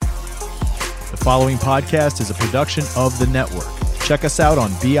following podcast is a production of the network. Check us out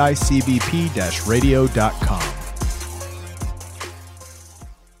on bicbp-radio.com.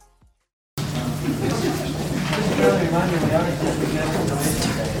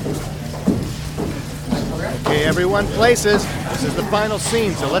 Okay, everyone, places. This is the final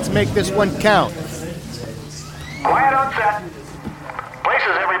scene, so let's make this one count. Quiet on set.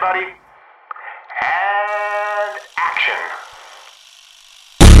 Places, everybody. And action.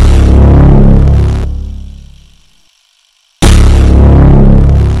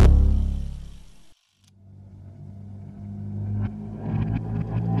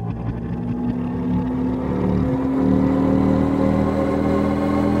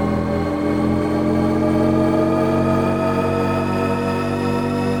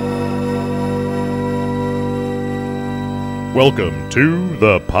 Welcome to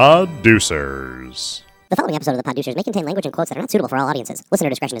the PODposal. The following episode of the PODposal may contain language and quotes that are not suitable for all audiences. Listener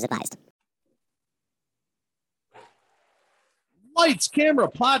discretion is advised. Lights, camera,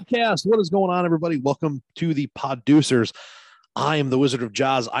 podcast. What is going on, everybody? Welcome to the PODposal. I am the Wizard of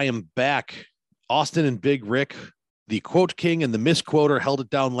Jaws. I am back. Austin and Big Rick, the quote king and the misquoter, held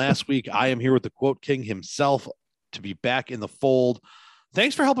it down last week. I am here with the quote king himself to be back in the fold.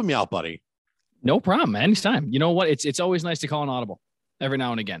 Thanks for helping me out, buddy. No problem. Anytime. You know what? It's always nice to call an audible every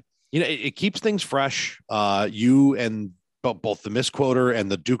now and again. You know, it keeps things fresh. You and both the misquoter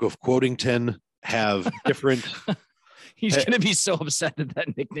and the Duke of Quotington have different. He's going to be so upset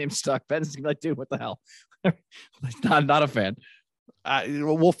that nickname stuck. Ben's going to be like, dude, what the hell? not a fan.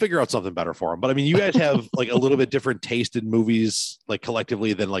 We'll figure out something better for him. But I mean, you guys have like a little bit different taste in movies, like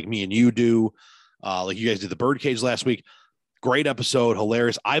collectively, than like me and you do. Like you guys did the Birdcage last week. Great episode,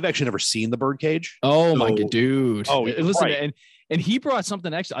 hilarious. I've actually never seen the Birdcage. Oh my god, dude! Oh, listen, right. and he brought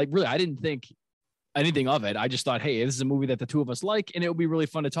something extra. I didn't think anything of it. I just thought, hey, this is a movie that the two of us like, and it would be really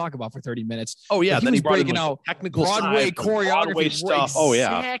fun to talk about for 30 minutes. Oh yeah, like, then he he was breaking out technical Broadway side, choreography Broadway stuff. Oh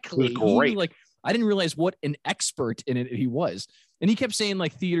yeah, exactly. it was great. Like I didn't realize what an expert in it he was, and he kept saying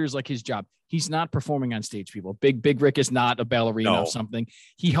like theater's like his job. He's not performing on stage, people. Big Rick is not a ballerina or something.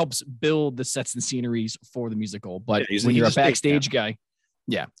 He helps build the sets and sceneries for the musical. But when you're a backstage guy,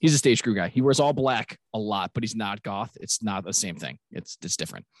 yeah, he's a stage crew guy. He wears all black a lot, but he's not goth. It's not the same thing. It's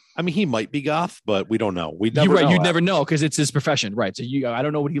different. I mean, he might be goth, but we don't know. You'd never know because it's his profession, right? So I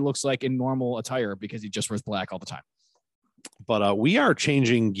don't know what he looks like in normal attire because he just wears black all the time. But we are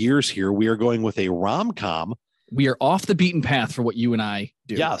changing gears here. We are going with a rom-com. We are off the beaten path for what you and I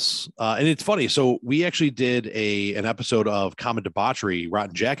do. Yes. And it's funny. So we actually did an episode of Common Debauchery.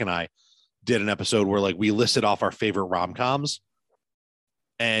 Rotten Jack and I did an episode where like we listed off our favorite rom-coms.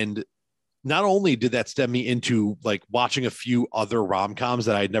 And not only did that stem me into like watching a few other rom-coms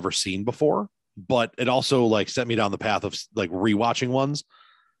that I had never seen before, but it also like sent me down the path of like rewatching ones.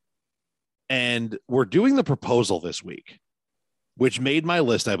 And we're doing The Proposal this week, which made my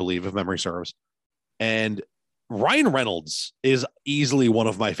list, I believe, if memory serves. And Ryan Reynolds is easily one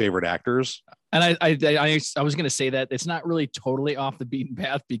of my favorite actors. And I was going to say that it's not really totally off the beaten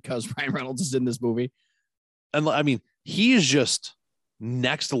path because Ryan Reynolds is in this movie. And I mean, he is just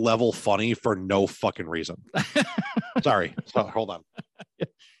next level funny for no fucking reason. Sorry. So, hold on.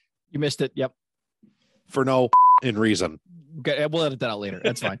 You missed it. Yep. For no reason. Okay, we'll edit that out later.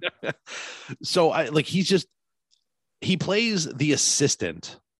 That's fine. So he plays the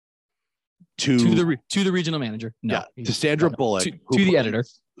assistant to the regional manager. No, yeah, to Sandra Bullock, to the editor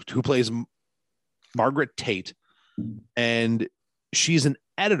who plays Margaret Tate, and she's an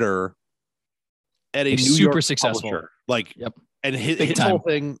editor at a New super York successful publisher. Like, yep. And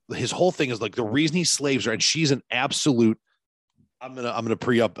his whole thing is like the reason he slaves her, and she's an absolute. I'm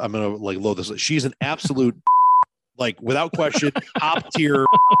gonna like load this. She's an absolute like without question top tier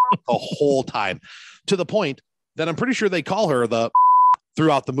the whole time, to the point that I'm pretty sure they call her the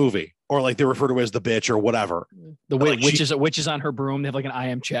throughout the movie. Or like they refer to her as the bitch or whatever. The way witch is on her broom. They have like an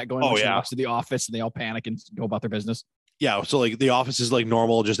IM chat going on. Oh, yeah. She walks to the office and they all panic and go about their business. Yeah. So like the office is like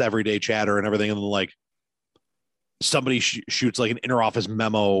normal, just everyday chatter and everything. And then like somebody shoots like an interoffice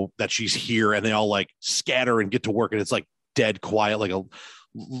memo that she's here and they all like scatter and get to work. And it's like dead quiet.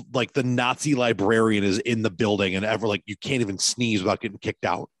 Like the Nazi librarian is in the building and like you can't even sneeze without getting kicked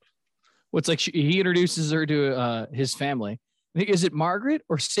out. Well, it's like he introduces her to his family. Is it Margaret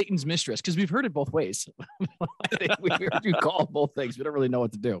or Satan's mistress? Because we've heard it both ways. I think we heard you call both things. We don't really know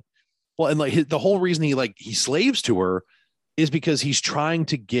what to do. Well, and like the whole reason he slaves to her is because he's trying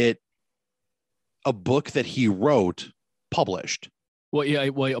to get a book that he wrote published. Well, yeah,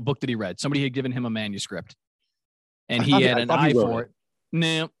 a book that he read. Somebody had given him a manuscript, and he had an eye for it.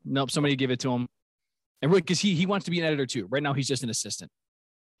 Nope. Somebody gave it to him, and because he wants to be an editor too. Right now, he's just an assistant.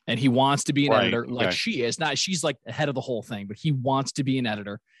 and he wants to be an Right, editor like okay. she is. Not she's like the head of the whole thing, but he wants to be an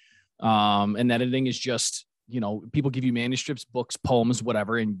editor. And editing is just, people give you manuscripts, books, poems,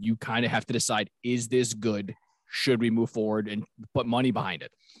 whatever, and you kind of have to decide, is this good? Should we move forward and put money behind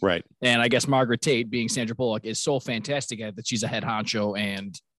it? Right. And I guess Margaret Tate, being Sandra Bullock, is so fantastic at it that she's a head honcho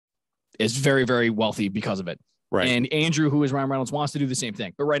and is very, very wealthy because of it. Right. And Andrew, who is Ryan Reynolds, wants to do the same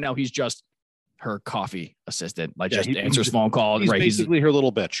thing. But right now he's just her coffee assistant, answers phone calls. He's Right. basically her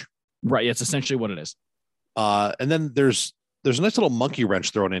little bitch. Right. It's essentially what it is. And then there's a nice little monkey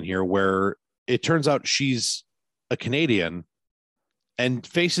wrench thrown in here where it turns out she's a Canadian and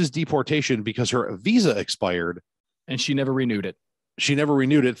faces deportation because her visa expired. And she never renewed it. She never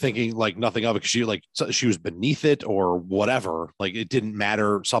renewed it, thinking like nothing of it, because she was beneath it or whatever. Like it didn't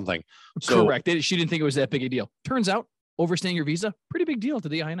matter something. So, correct. She didn't think it was that big a deal. Turns out overstaying your visa, pretty big deal to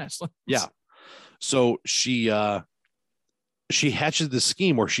the INS. Yeah. So she hatches this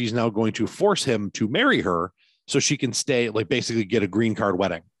scheme where she's now going to force him to marry her so she can stay, like basically get a green card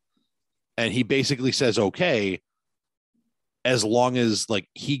wedding. And he basically says, okay, as long as like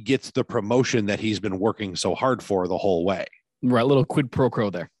he gets the promotion that he's been working so hard for the whole way. Right. A little quid pro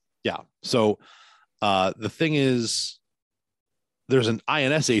quo there. Yeah. So the thing is, there's an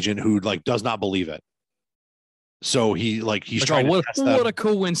INS agent who like does not believe it. So he's trying to test them. What a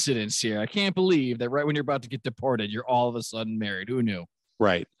coincidence here. I can't believe that right when you're about to get deported, you're all of a sudden married. Who knew?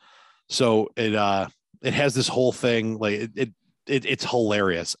 Right. So it has this whole thing, like it's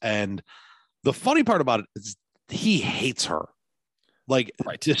hilarious. And the funny part about it is he hates her, like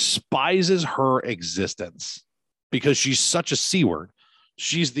despises her existence because she's such a C word.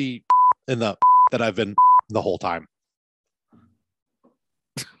 She's the that I've been the whole time.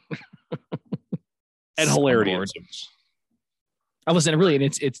 And hilarity ensues. Listen, really, and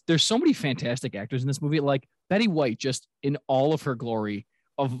it's there's so many fantastic actors in this movie. Like Betty White, just in all of her glory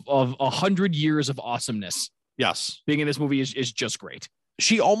of 100 years of awesomeness. Yes, being in this movie is just great.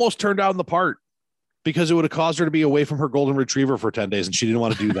 She almost turned down the part because it would have caused her to be away from her golden retriever for 10 days, and she didn't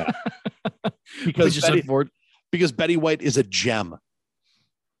want to do that. because Betty White is a gem.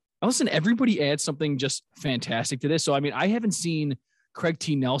 Listen, everybody adds something just fantastic to this. So I mean, I haven't seen Craig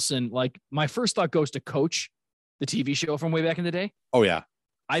T. Nelson. Like my first thought goes to Coach, the TV show from way back in the day. Oh yeah.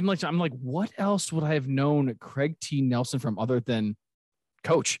 I'm like, what else would I have known Craig T. Nelson from other than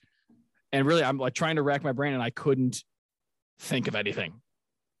Coach? And really, I'm like trying to rack my brain and I couldn't think of anything.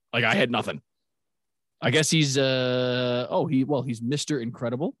 Like I had nothing. I guess he's he's Mr.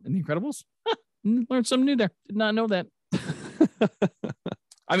 Incredible in The Incredibles. Learned something new there. Did not know that.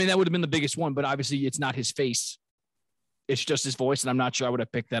 I mean, that would have been the biggest one, but obviously it's not his face. It's just his voice, and I'm not sure I would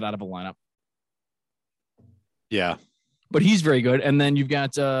have picked that out of a lineup. Yeah. But he's very good. And then you've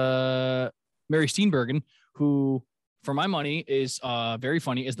got Mary Steenburgen, who, for my money, is very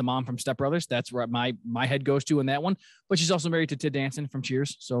funny, is the mom from Step Brothers. That's where my head goes to in that one. But she's also married to Ted Danson from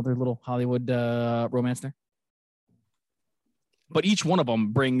Cheers, so their little Hollywood romance there. But each one of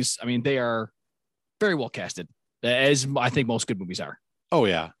them brings, I mean, they are very well casted, as I think most good movies are. Oh,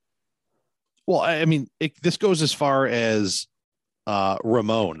 yeah. Well, I mean, this goes as far as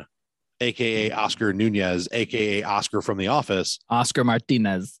Ramon, a.k.a. Oscar Nunez, a.k.a. Oscar from The Office. Oscar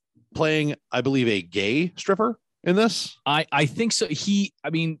Martinez. Playing, I believe, a gay stripper in this. I think so.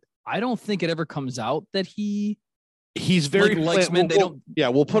 I don't think it ever comes out that he's very likes men.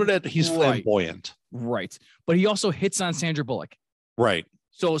 We'll put it at he's flamboyant. Right. But he also hits on Sandra Bullock. Right.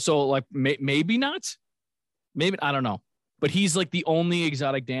 So like maybe not. Maybe, I don't know. But he's like the only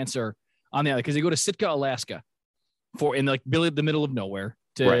exotic dancer on the island because they go to Sitka, Alaska in like the middle of nowhere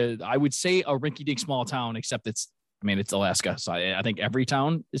to, I would say, a rinky dink small town, except it's Alaska. So I think every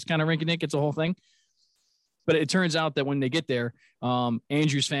town is kind of rinky dink. It's a whole thing. But it turns out that when they get there,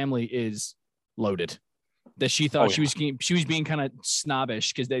 Andrew's family is loaded. That she thought she was being kind of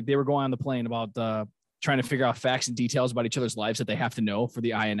snobbish because they were going on the plane about trying to figure out facts and details about each other's lives that they have to know for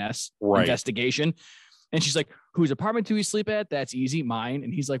the INS investigation. And she's like, whose apartment do we sleep at? That's easy. Mine.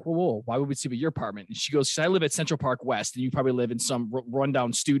 And he's like, whoa, why would we sleep at your apartment? And she goes, I live at Central Park West, and you probably live in some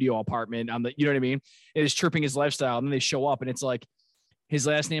rundown studio apartment on the, you know what I mean? It is chirping his lifestyle. And then they show up and it's like, his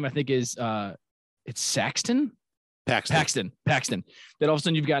last name, I think is, it's Saxton? Paxton. Then all of a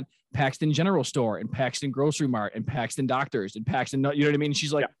sudden you've got Paxton General Store and Paxton Grocery Mart and Paxton Doctors and Paxton, you know what I mean? And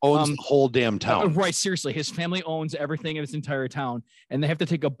she's like, owns the whole damn town. Right. Seriously. His family owns everything in this entire town, and they have to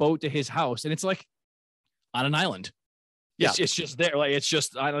take a boat to his house. And it's like, on an island. Yeah. It's just there. Like, it's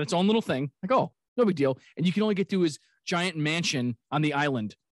just its own little thing. Like, oh, no big deal. And you can only get to his giant mansion on the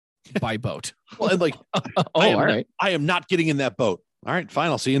island by boat. Well, and like, I am not getting in that boat. All right,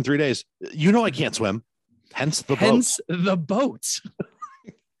 fine. I'll see you in 3 days. You know, I can't swim. Hence the boat.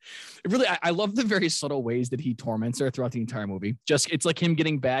 really, I love the very subtle ways that he torments her throughout the entire movie. It's like him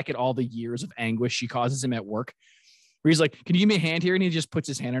getting back at all the years of anguish she causes him at work, where he's like, "Can you give me a hand here?" And he just puts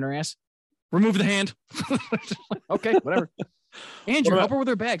his hand in her ass. Remove the hand. Okay, whatever. Andrew, help her with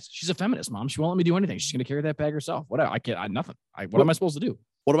her bags. She's a feminist, Mom. She won't let me do anything. She's going to carry that bag herself. Whatever. I can't. Nothing. What am I supposed to do?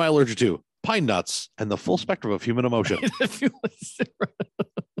 What am I allergic to? Pine nuts and the full spectrum of human emotion.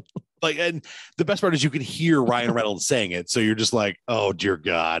 Like, and the best part is you can hear Ryan Reynolds saying it, so you're just like, "Oh dear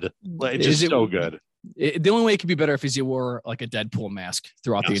God!" Like, it's just so good. The only way it could be better if he wore like a Deadpool mask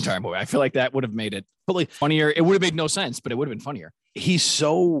throughout the entire movie. I feel like that would have made it, but like funnier. It would have made no sense, but it would have been funnier. He's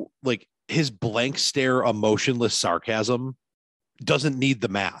so like his blank stare, emotionless sarcasm doesn't need the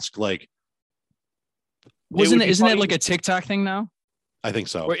mask. Like, isn't that like a TikTok thing now? I think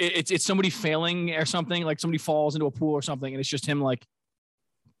so. Where it's somebody failing or something, like somebody falls into a pool or something, and it's just him like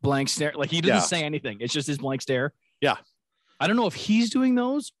blank stare. Like he doesn't say anything. It's just his blank stare. Yeah. I don't know if he's doing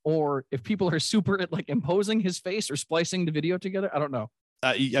those or if people are super at like imposing his face or splicing the video together. I don't know.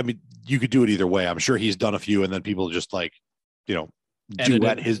 I mean, you could do it either way. I'm sure he's done a few, and then people just like,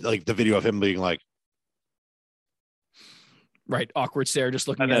 duet his like the video of him being like, right, awkward stare, just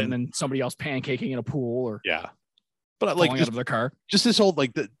looking at it, and then somebody else pancaking in a pool or but like out of their car. Just this whole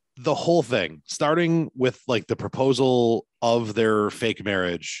like the whole thing, starting with like the proposal of their fake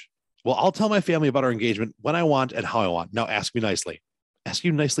marriage. Well, I'll tell my family about our engagement when I want and how I want. Now ask me nicely. Ask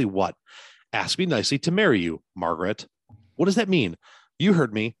you nicely what? Ask me nicely to marry you, Margaret. What does that mean? You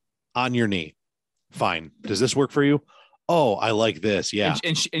heard me. On your knee. Fine. Does this work for you? Oh, I like this. Yeah.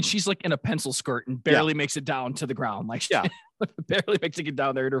 And she's like in a pencil skirt and barely makes it down to the ground. Like, barely makes it get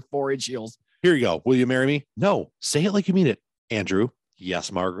down there in her 4-inch heels. Here you go. Will you marry me? No. Say it like you mean it. Andrew.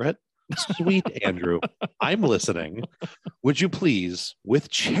 Yes, Margaret. Sweet Andrew. I'm listening. Would you please, with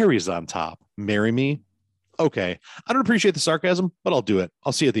cherries on top, marry me? Okay. I don't appreciate the sarcasm, but I'll do it.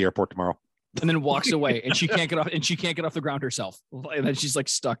 I'll see you at the airport tomorrow. And then walks away, and she can't get off the ground herself. And then she's like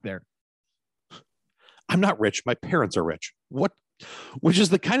stuck there. I'm not rich. My parents are rich. What? Which is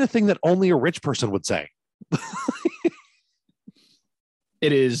the kind of thing that only a rich person would say.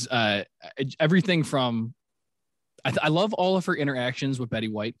 It is everything from. I love all of her interactions with Betty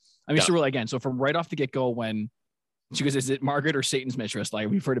White. I mean, so from right off the get-go, when she goes, "Is it Margaret or Satan's mistress?" Like,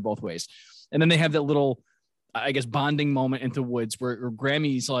 we've heard it both ways. And then they have that little, I guess, bonding moment into the woods where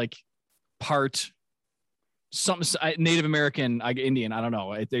Grammy's like part something Native American, Indian. I don't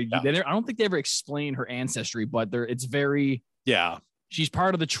know. I don't think they ever explain her ancestry, but it's very she's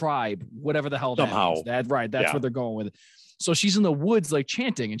part of the tribe, whatever the hell somehow. That's what they're going with. So she's in the woods like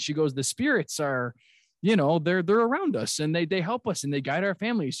chanting, and she goes, "The spirits are, they're around us, and they help us, and they guide our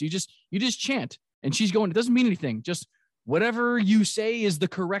families. So you just chant." And she's going, "It doesn't mean anything. Just whatever you say is the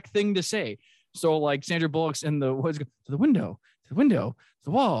correct thing to say." So like Sandra Bullock's in the woods, to the window, to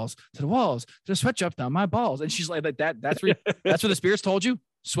the walls, to the sweat drop down my balls. And she's like that. That's where the spirits told you,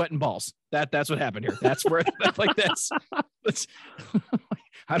 sweat and balls. That's what happened here. That's where that's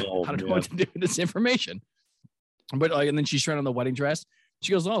I don't know what to do with this information. But and then she's trying on the wedding dress.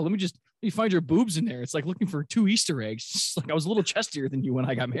 She goes, "Oh, let me find your boobs in there. It's like looking for 2 Easter eggs." It's like, I was a little chestier than you when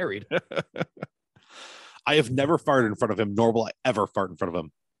I got married. I have never farted in front of him, nor will I ever fart in front of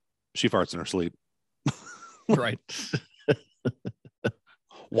him. She farts in her sleep. Right.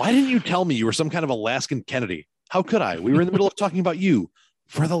 Why didn't you tell me you were some kind of Alaskan Kennedy? How could I? We were in the middle of talking about you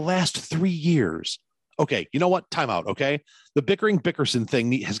for the last 3 years. Okay, you know what? Time out, okay? The bickering Bickerson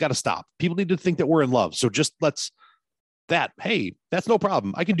thing has got to stop. People need to think that we're in love. So just hey, that's no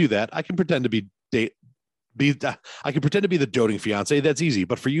problem. I can do that. I can pretend to be the doting fiance. That's easy.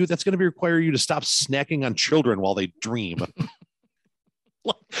 But for you, that's going to require you to stop snacking on children while they dream.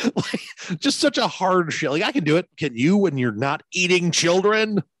 like, just such a hard shit. Like, I can do it. Can you when you're not eating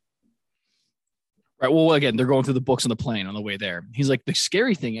children? Right. Well, again, they're going through the books on the plane on the way there. He's like, the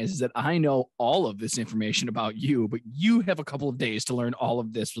scary thing is that I know all of this information about you, but you have a couple of days to learn all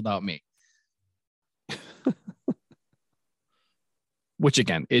of this without me. Which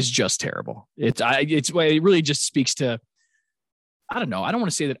again is just terrible. It really just speaks to, I don't know. I don't want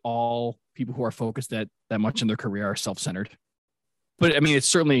to say that all people who are focused that much in their career are self-centered, but I mean, it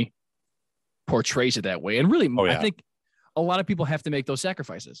certainly portrays it that way. And really, I think a lot of people have to make those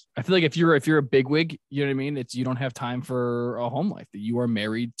sacrifices. I feel like if you're a bigwig, you know what I mean? You don't have time for a home life, that you are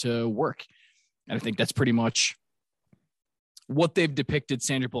married to work. And I think that's pretty much what they've depicted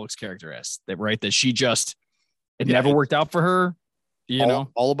Sandra Bullock's character as, that she just, it never worked out for her.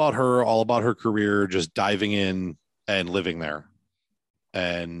 All about her career, just diving in and living there.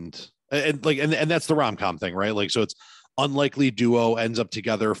 And that's the rom-com thing, right? Like, so it's unlikely duo ends up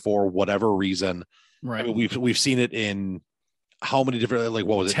together for whatever reason. Right. I mean, we've seen it in how many different, like,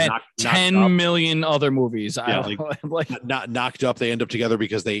 what was it? 10 million other movies. Yeah, I don't like not Knocked Up. They end up together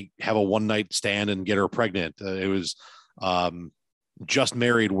because they have a one night stand and get her pregnant. It was Just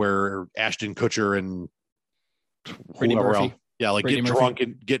Married, where Ashton Kutcher and Brittany whoever Murphy. else, yeah, like Brittany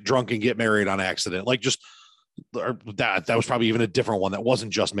get drunk and get married on accident. Like, just that was probably even a different one that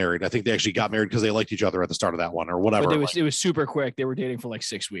wasn't Just Married. I think they actually got married because they liked each other at the start of that one or whatever. But it was super quick. They were dating for like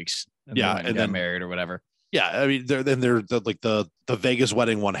 6 weeks. And and got married or whatever. Yeah, I mean, they're like the Vegas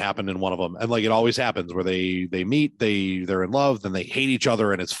wedding one happened in one of them, and like it always happens where they meet, they're in love, then they hate each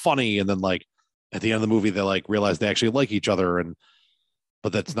other, and it's funny, and then like at the end of the movie they like realize they actually like each other,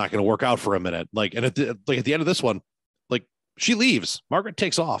 but that's not going to work out for a minute. Like, and at the end of this one, like she leaves, Margaret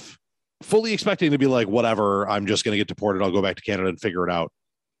takes off, fully expecting to be like, whatever, I'm just going to get deported, I'll go back to Canada and figure it out,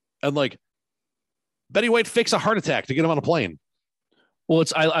 and like Betty White fakes a heart attack to get him on a plane. Well,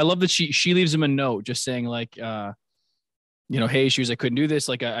 I love that she leaves him a note just saying like, hey, she was, I couldn't do this.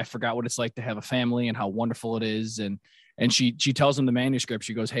 Like, I forgot what it's like to have a family and how wonderful it is. And she tells him the manuscript.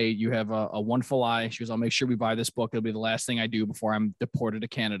 She goes, hey, you have a wonderful eye. She goes, I'll make sure we buy this book. It'll be the last thing I do before I'm deported to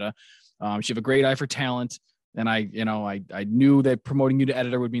Canada. She have a great eye for talent. And I knew that promoting you to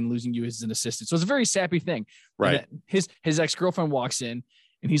editor would mean losing you as an assistant. So it's a very sappy thing. Right. His ex-girlfriend walks in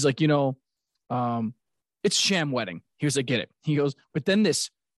and he's like, it's sham wedding. He was like, get it. He goes, but then this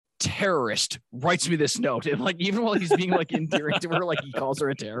terrorist writes me this note. And like, even while he's being like endearing to her, like he calls her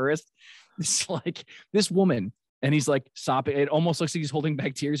a terrorist. It's like this woman. And he's like, stop it. It almost looks like he's holding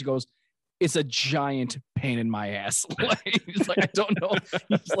back tears. He goes, it's a giant pain in my ass. Like, he's like, I don't know.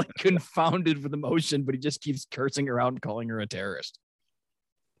 He's like confounded with emotion, but he just keeps cursing her out and calling her a terrorist.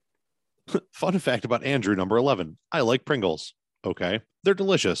 Fun fact about Andrew, number 11. I like Pringles. Okay. They're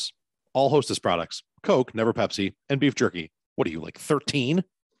delicious. All Hostess products. Coke, never Pepsi, and beef jerky. What are you, like 13?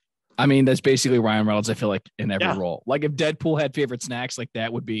 I mean, that's basically Ryan Reynolds, I feel like, in every role. Like if Deadpool had favorite snacks, like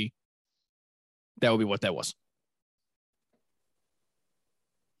that would be what that was.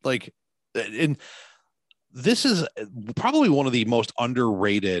 Like, and this is probably one of the most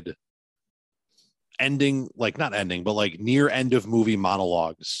underrated ending, like not ending, but like near end of movie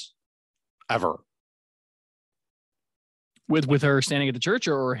monologues ever. With her standing at the church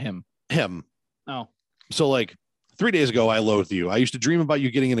or him? Him. Oh. So like 3 days ago, I loathed you. I used to dream about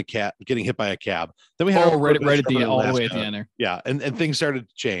you getting hit by a cab. Then we had right at the end, all the way at the end there. Yeah, and things started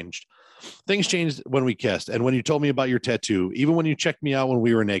to change. Things changed when we kissed and when you told me about your tattoo, even when you checked me out when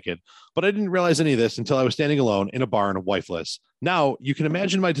we were naked. But I didn't realize any of this until I was standing alone in a barn, wifeless. Now you can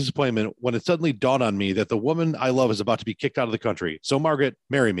imagine my disappointment when it suddenly dawned on me that the woman I love is about to be kicked out of the country. So Margaret,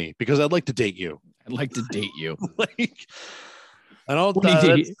 marry me because I'd like to date you. I'd like to date you. Like, I don't.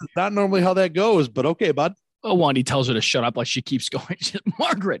 That's not normally how that goes, but okay, bud. Oh, Wandy tells her to shut up, like she keeps going.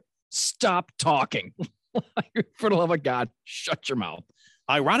 Margaret, stop talking. For the love of God, shut your mouth.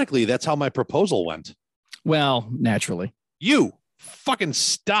 Ironically, that's how my proposal went. Well, naturally. You fucking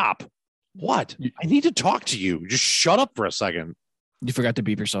stop. What? I need to talk to you. Just shut up for a second. You forgot to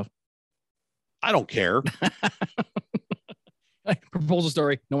beep yourself. I don't care. Proposal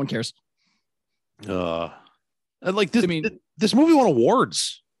story. No one cares. And like this, this movie won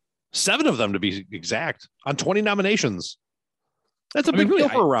awards, 7 of them to be exact, on 20 nominations. That's a big deal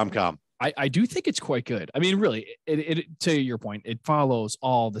for a rom-com. I do think it's quite good. I mean, really, it to your point, it follows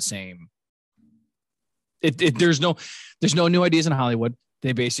all the same. There's no new ideas in Hollywood.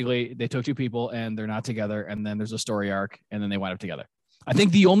 They took 2 people and they're not together, and then there's a story arc, and then they wind up together. I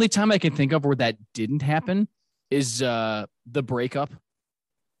think the only time I can think of where that didn't happen is the breakup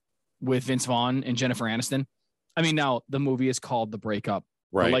with Vince Vaughn and Jennifer Aniston. I mean, now the movie is called The Breakup.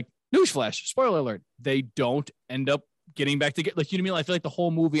 Right. But like, newsflash, spoiler alert, they don't end up getting back together. Like, you know what I mean? I feel like the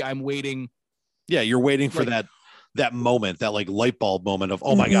whole movie I'm waiting. Yeah, you're waiting for that moment, that like light bulb moment of,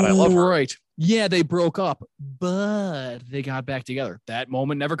 oh my God, I love her. Right. Yeah, they broke up, but they got back together. That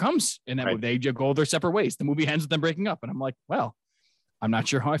moment never comes. And then they just go their separate ways. The movie ends with them breaking up. And I'm like, well, I'm not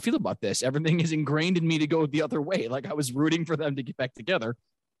sure how I feel about this. Everything is ingrained in me to go the other way. Like I was rooting for them to get back together.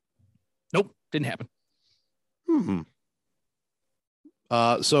 Nope, didn't happen.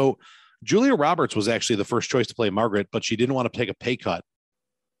 So Julia Roberts was actually the first choice to play Margaret, but she didn't want to take a pay cut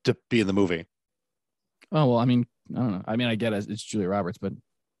to be in the movie. Oh, well, I mean, I don't know. I mean, I get it. It's Julia Roberts, but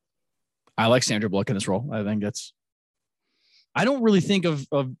I like Sandra Bullock in this role. I think I don't really think of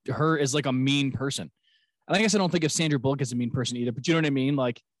her as like a mean person. And I guess I don't think of Sandra Bullock as a mean person either, but you know what I mean?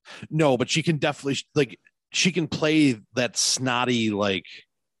 Like, no, but she can definitely, like, she can play that snotty, like,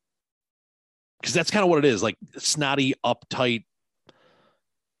 because that's kind of what it is, like snotty, uptight,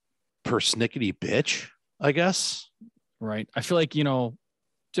 persnickety bitch, I guess. Right. I feel like, Julia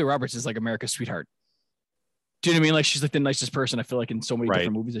Roberts is like America's sweetheart. Do you know what I mean? Like she's like the nicest person. I feel like in so many Right.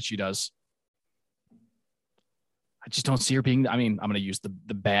 different movies that she does. I just don't see her being. I mean, I'm going to use the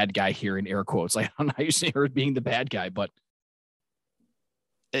bad guy here in air quotes. Like I don't know how you see her being the bad guy, but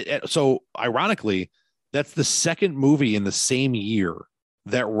So ironically, that's the second movie in the same year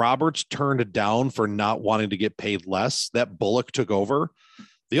that Roberts turned down for not wanting to get paid less. That Bullock took over.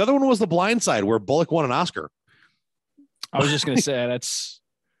 The other one was The Blind Side, where Bullock won an Oscar. I was just going to say that's.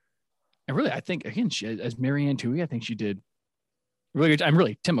 And really, I think again, she, as Marianne Toohey, I think she did really good. I'm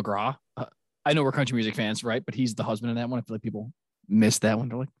really Tim McGraw. I know we're country music fans, right? But he's the husband in that one. I feel like people missed that one.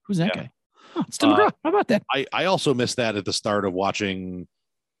 They're like, "Who's that guy?" Oh, it's Tim McGraw. How about that? I also missed that at the start of watching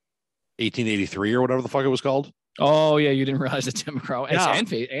 1883 or whatever the fuck it was called. Oh yeah, you didn't realize that Tim McGraw Yeah. and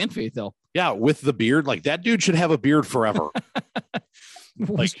Faith Hill. Yeah, with the beard, like that dude should have a beard forever.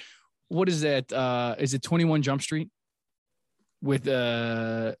 Like, what is that? Is it 21 Jump Street? With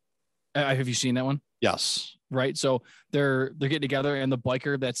have you seen that one? yes, Right. So they're getting together, and the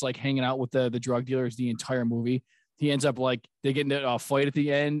biker that's like hanging out with the drug dealers the entire movie. He ends up like they get into a fight at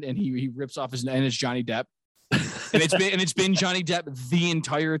the end, and he rips off his and it's Johnny Depp, and it's been Johnny Depp the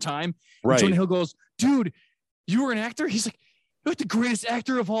entire time. right. And Jonah Hill goes, "Dude, you were an actor." He's like, "You're like the greatest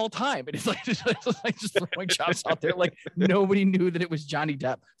actor of all time," and it's like just throwing chops out there. Like nobody knew that it was Johnny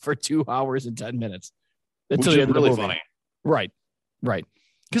Depp for 2 hours and 10 minutes. Which Until the is end of the really movie. funny. Right.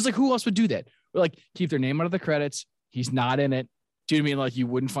 Because like who else would do that? Like keep their name out of the credits. He's not in it. Do you know what I mean? Like you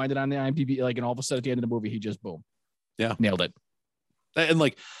wouldn't find it on the IMDb. Like and all of a sudden at the end of the movie, he just boom. Yeah. Nailed it. And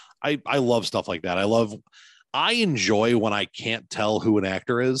like I love stuff like that. I enjoy when I can't tell who an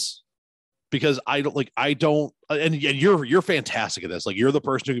actor is, because I don't and you're fantastic at this. Like you're the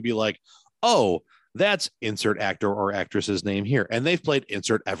person who could be like, oh, that's insert actor or actress's name here, and they've played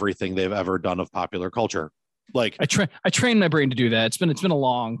insert everything they've ever done of popular culture. Like I trained my brain to do that. It's been a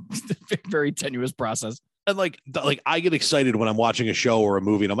long, very tenuous process. and like I get excited when I'm watching a show or a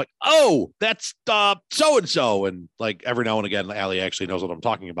movie, and I'm like, oh, that's so and so, and like every now and again, Allie actually knows what I'm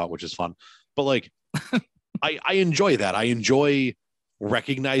talking about, which is fun. But like, I enjoy that. I enjoy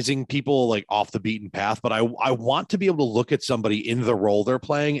recognizing people like off the beaten path, but I want to be able to look at somebody in the role they're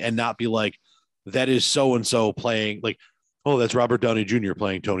playing and not be like, that is so and so playing, like, oh, that's Robert Downey Jr.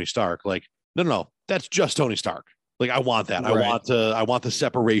 playing Tony Stark. Like, no, that's just Tony Stark. Like, I want that. Right. I want the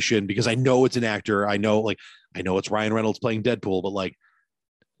separation, because I know it's an actor. I know it's Ryan Reynolds playing Deadpool, but like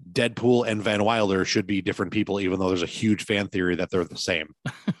Deadpool and Van Wilder should be different people, even though there's a huge fan theory that they're the same,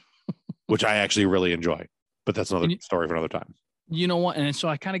 which I actually really enjoy. But that's another story for another time. You know what? And so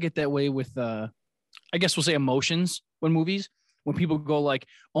I kind of get that way with, I guess we'll say emotions when people go like,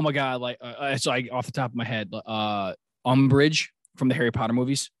 oh my God, like, so I, off the top of my head, Umbridge from the Harry Potter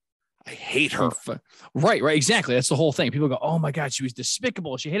movies. I hate her. Right. Exactly. That's the whole thing. People go, oh my God, she was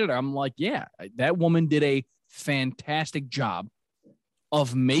despicable. She hated her. I'm like, yeah, that woman did a fantastic job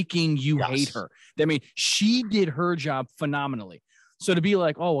of making you hate her. I mean, she did her job phenomenally. So to be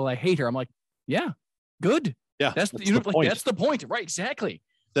like, oh, well, I hate her. I'm like, yeah, good. Yeah. That's the point. That's the point. Right. Exactly.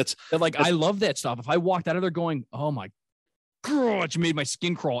 That's I love that stuff. If I walked out of there going, oh my God, she made my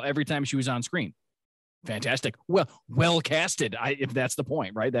skin crawl every time she was on screen. Fantastic. Well casted. If that's the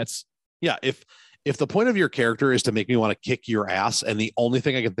point, right? Yeah. If the point of your character is to make me want to kick your ass, and the only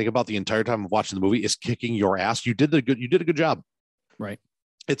thing I can think about the entire time of watching the movie is kicking your ass, you did a good job. Right.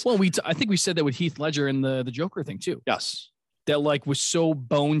 I think we said that with Heath Ledger and the Joker thing too. Yes. That like was so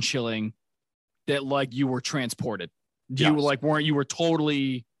bone chilling that like you were transported. You were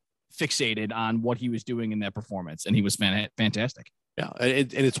totally fixated on what he was doing in that performance, and he was fantastic. Yeah.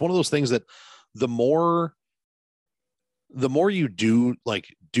 And it's one of those things that the more you do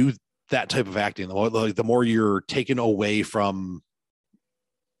that type of acting, the more you're taken away from,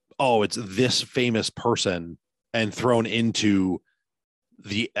 oh, it's this famous person, and thrown into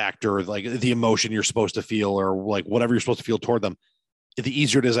the actor, like the emotion you're supposed to feel, or like whatever you're supposed to feel toward them. The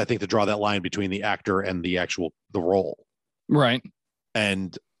easier it is, I think, to draw that line between the actor and the role. Right.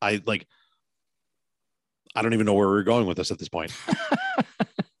 And I don't even know where we're going with this at this point.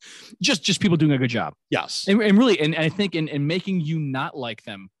 just people doing a good job. Yes. And really, and I think in making you not like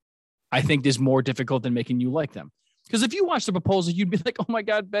them, I think is more difficult than making you like them. Because if you watch The Proposal, you'd be like, oh my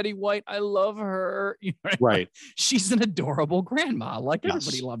God, Betty White, I love her. You know, right. She's an adorable grandma. Like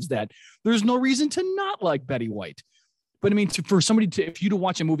everybody loves that. There's no reason to not like Betty White. But I mean, for somebody if you to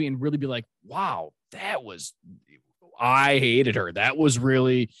watch a movie and really be like, wow, I hated her. That was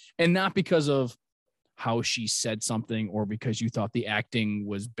really, and not because of how she said something or because you thought the acting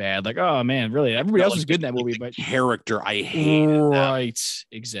was bad. Like, oh man, really, everybody else was good in that movie, but character, I hated. Right.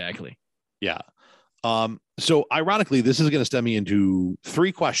 Exactly. Yeah. So ironically, this is going to stem me into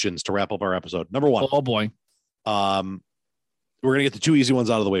 3 questions to wrap up our episode. Number 1. Oh boy. We're gonna get the two easy ones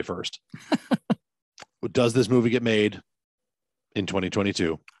out of the way first. Does this movie get made in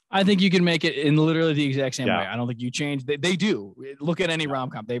 2022? I think you can make it in literally the exact same way. I don't think you change. They do. Look at any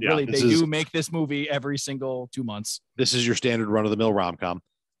rom-com. They do make this movie every single 2 months. This is your standard run-of-the-mill rom-com.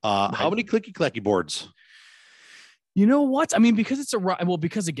 Right. How many clicky-clacky boards? You know what? I mean, because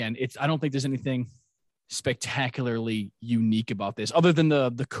because again, I don't think there's anything spectacularly unique about this other than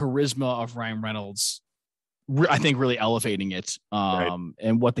the charisma of Ryan Reynolds. I think really elevating it,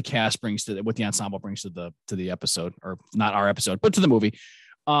 and what the cast brings to what the ensemble brings to the episode, or not our episode, but to the movie.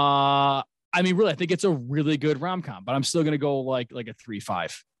 I mean, really, I think it's a really good rom-com, but I'm still going to go like a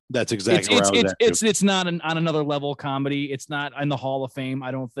 3.5. That's exactly it's not on another level comedy. It's not in the Hall of Fame,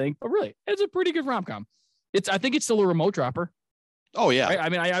 I don't think, but really, it's a pretty good rom-com. I think it's still a remote dropper. Oh yeah. Right? I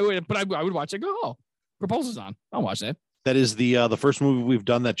mean, I would watch it. Go, oh, Proposal's on. I'll watch that. That is the first movie we've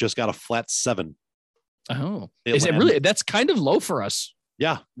done that just got a flat 7. Oh, is it really? That's kind of low for us.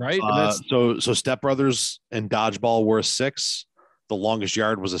 Yeah. Right. So Step Brothers and Dodgeball were a 6. The Longest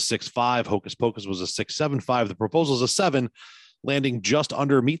Yard was a 6.5. Hocus Pocus was a 6.75. The Proposal is a 7, landing just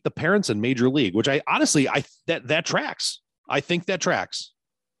under Meet the Parents and Major League, which I honestly, that tracks. I think that tracks.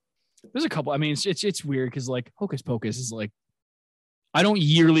 There's a couple. I mean, it's weird because like Hocus Pocus is like, I don't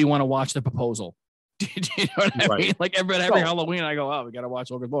yearly want to watch The Proposal. Do you know what I mean? Like every Halloween, I go, oh, we got to watch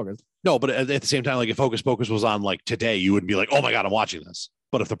Hocus Pocus. No, but at the same time, like if Hocus Pocus was on like today, you would be like, oh my God, I'm watching this.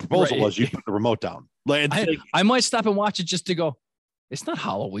 But if The Proposal was, you put the remote down. Like, I might stop and watch it just to go, it's not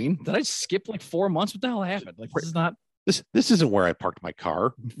Halloween. Did I skip like 4 months? What the hell happened? Like this is not. This isn't where I parked my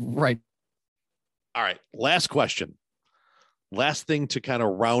car. Right. All right. Last question. Last thing to kind of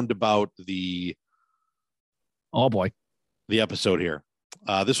round about the episode here.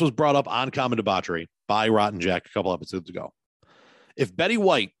 This was brought up on Common Debauchery by Rotten Jack a couple episodes ago. If Betty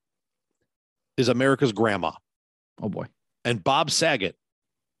White is America's grandma, oh boy, and Bob Saget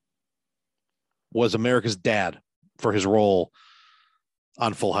was America's dad for his role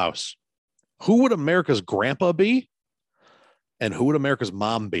on Full House, who would America's grandpa be? And who would America's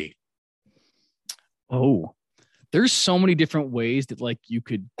mom be? Oh, there's so many different ways that like you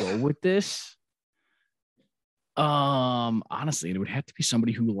could go with this. Honestly, it would have to be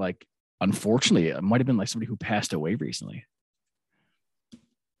somebody who like, unfortunately, it might have been like somebody who passed away recently.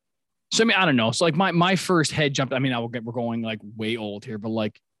 So, I mean, I don't know. So like my first head jumped. I mean, we're going like way old here, but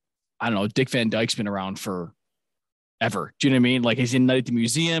like, I don't know. Dick Van Dyke's been around for ever. Do you know what I mean? Like he's in Night at the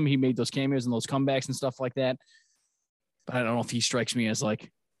Museum. He made those cameos and those comebacks and stuff like that. But I don't know if he strikes me as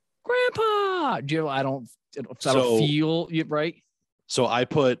like grandpa. Do you know, I don't feel right. So I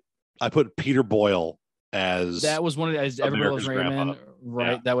put Peter Boyle as that was one of the, as Everybody Loves Raymond,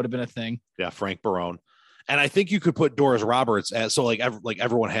 right? Yeah. That would have been a thing. Yeah, Frank Barone. And I think you could put Doris Roberts as, so like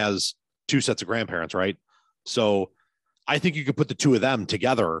everyone has 2 sets of grandparents, right? So I think you could put the 2 of them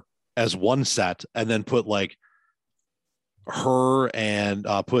together as one set and then put like her and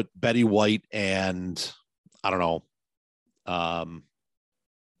put Betty White and I don't know.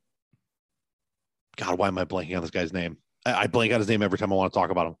 God, why am I blanking on this guy's name? I blank on his name every time I want to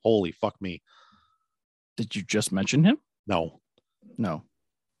talk about him. Holy fuck me. Did you just mention him? No.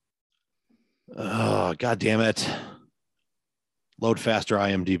 Oh, God damn it. Load faster,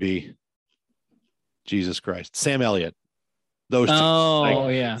 IMDb. Jesus Christ. Sam Elliott. Those two. Oh,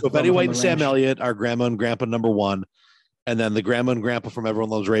 yeah. So Betty White and Sam Elliott are grandma and grandpa number 1. And then the grandma and grandpa from Everyone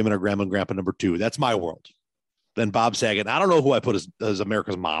Loves Raymond are grandma and grandpa number 2. That's my world. Then Bob Saget. I don't know who I put as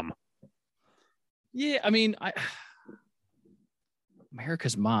America's mom. Yeah, I mean,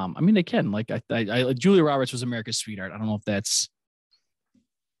 America's mom. I mean, they can. Like, I Julia Roberts was America's sweetheart. I don't know if that's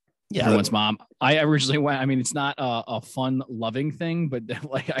everyone's mom. I originally went. I mean, it's not a fun, loving thing, but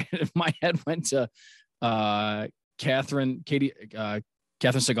like, my head went to Catherine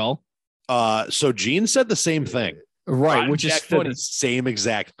Segal. So Gene said the same thing, right? Which is funny. The same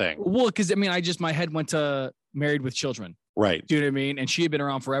exact thing. Well, because I mean, my head went to Married with Children. Right. Do you know what I mean? And she had been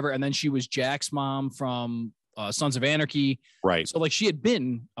around forever. And then she was Jack's mom from Sons of Anarchy. Right. So like she had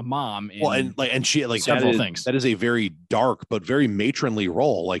been a mom. And she like several things. That is a very dark, but very matronly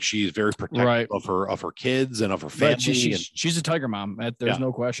role. Like she's very protective of her kids and of her family. She's a tiger mom. There's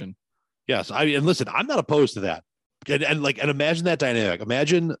no question. Yes. And listen, I'm not opposed to that. And imagine that dynamic.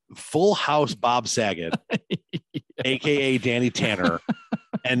 Imagine Full House Bob Saget, AKA Danny Tanner,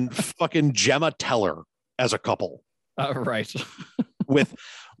 and fucking Gemma Teller as a couple. Right.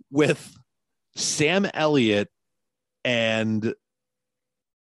 with Sam Elliott and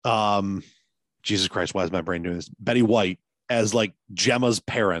Jesus Christ, why is my brain doing this? Betty White as like Gemma's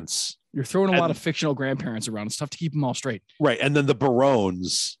parents. You're throwing a lot of fictional grandparents around. It's tough to keep them all straight. Right. And then the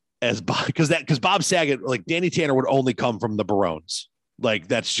Barones as Bob, because Bob Saget, like Danny Tanner, would only come from the Barones. Like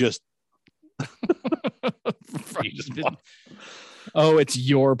that's just. Oh, it's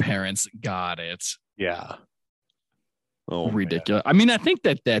your parents. Got it. Yeah. Oh, ridiculous. Man. I mean, I think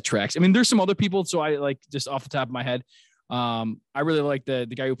that tracks. I mean, there's some other people. So I like just off the top of my head. I really like the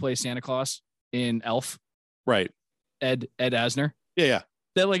guy who plays Santa Claus in Elf. Right. Ed Asner. Yeah.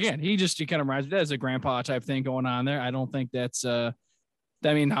 That again, he kind of reminds me. That's a grandpa type thing going on there. I don't think that's I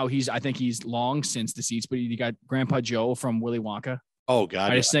mean, I think he's long since deceased, but you got Grandpa Joe from Willy Wonka. Oh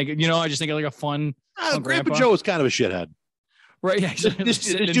God. I just think like a fun Grandpa Joe is kind of a shithead. Right. Yeah. This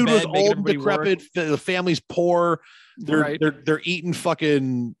dude was old, decrepit, the family's poor. They're eating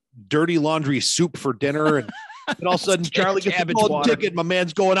fucking dirty laundry soup for dinner and all of a sudden Charlie gets a golden ticket. My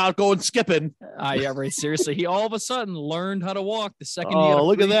man's going skipping. Yeah, right. Seriously, he all of a sudden learned how to walk the second he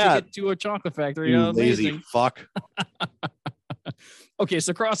look at that to a chocolate factory. You lazy fuck. Okay,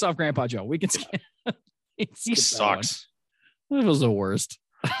 so cross off Grandpa Joe. We can. He sucks. That was the worst.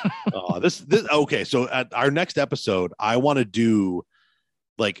 This okay. So at our next episode, I want to do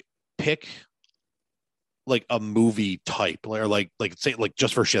pick like a movie type, or like say like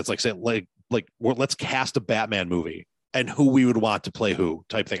just for shits, let's cast a Batman movie and who we would want to play who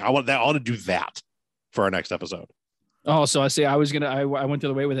type thing. I want to do that for our next episode. Oh, so I went the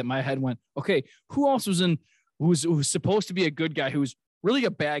other way with it. My head went, okay, who else was who's supposed to be a good guy who's really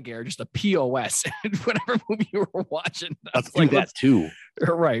a bad guy, or just a POS in whatever movie you were watching. Let's do that too.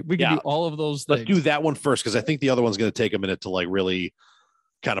 Right. We can do all of those things. Let's do that one first, because I think the other one's going to take a minute to like really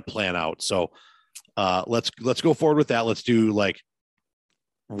kind of plan out. So let's go forward with that. Let's do like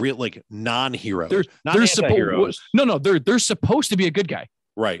real non-heroes. They're supposed to be a good guy.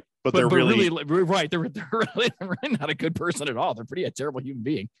 Right. But they're really right. They're really not a good person at all. They're pretty a terrible human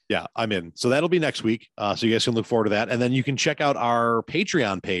being. Yeah, I'm in. So that'll be next week. So you guys can look forward to that. And then you can check out our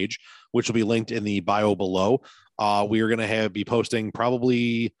Patreon page, which will be linked in the bio below. We are going to be posting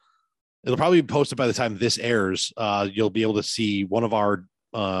it'll probably be posted by the time this airs. You'll be able to see one of our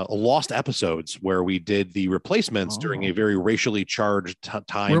lost episodes where we did the replacements during a very racially charged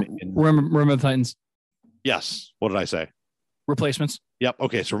time. Remember the Titans? Yes. What did I say? Replacements. Yep.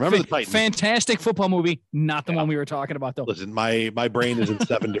 Okay. So remember the Titans. Fantastic football movie. Not the one we were talking about, though. Listen, my brain is in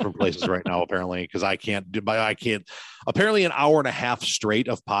 7 different places right now, apparently, because I can't. Apparently, an hour and a half straight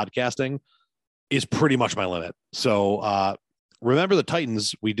of podcasting is pretty much my limit. So remember the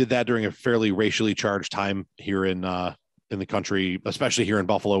Titans. We did that during a fairly racially charged time here in the country, especially here in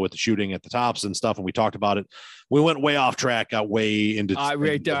Buffalo with the shooting at the Tops and stuff. And we talked about it. We went way off track, got way into.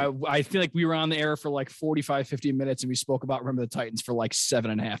 I feel like we were on the air for like 45, 50 minutes, and we spoke about Remember the Titans for like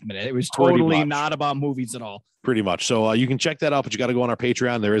 7.5 minutes. It was totally not about movies at all. Pretty much. So you can check that out, but you got to go on our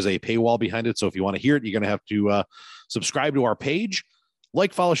Patreon. There is a paywall behind it. So if you want to hear it, you're going to have to subscribe to our page.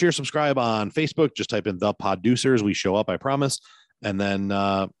 Like, follow, share, subscribe on Facebook. Just type in The PODducers. We show up, I promise. And then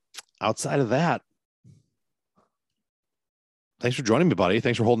outside of that, thanks for joining me, buddy.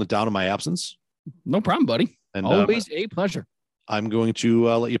 Thanks for holding it down in my absence. No problem, buddy. And always a pleasure. I'm going to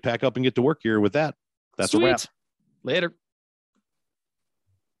let you pack up and get to work here with that. That's Sweet. A wrap. Later.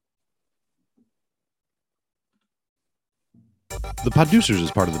 The PODducers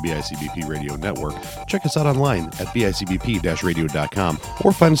is part of the BICBP Radio Network. Check us out online at bicbp-radio.com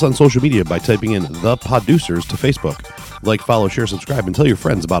or find us on social media by typing in The PODducers to Facebook. Like, follow, share, subscribe, and tell your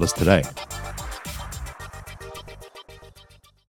friends about us today.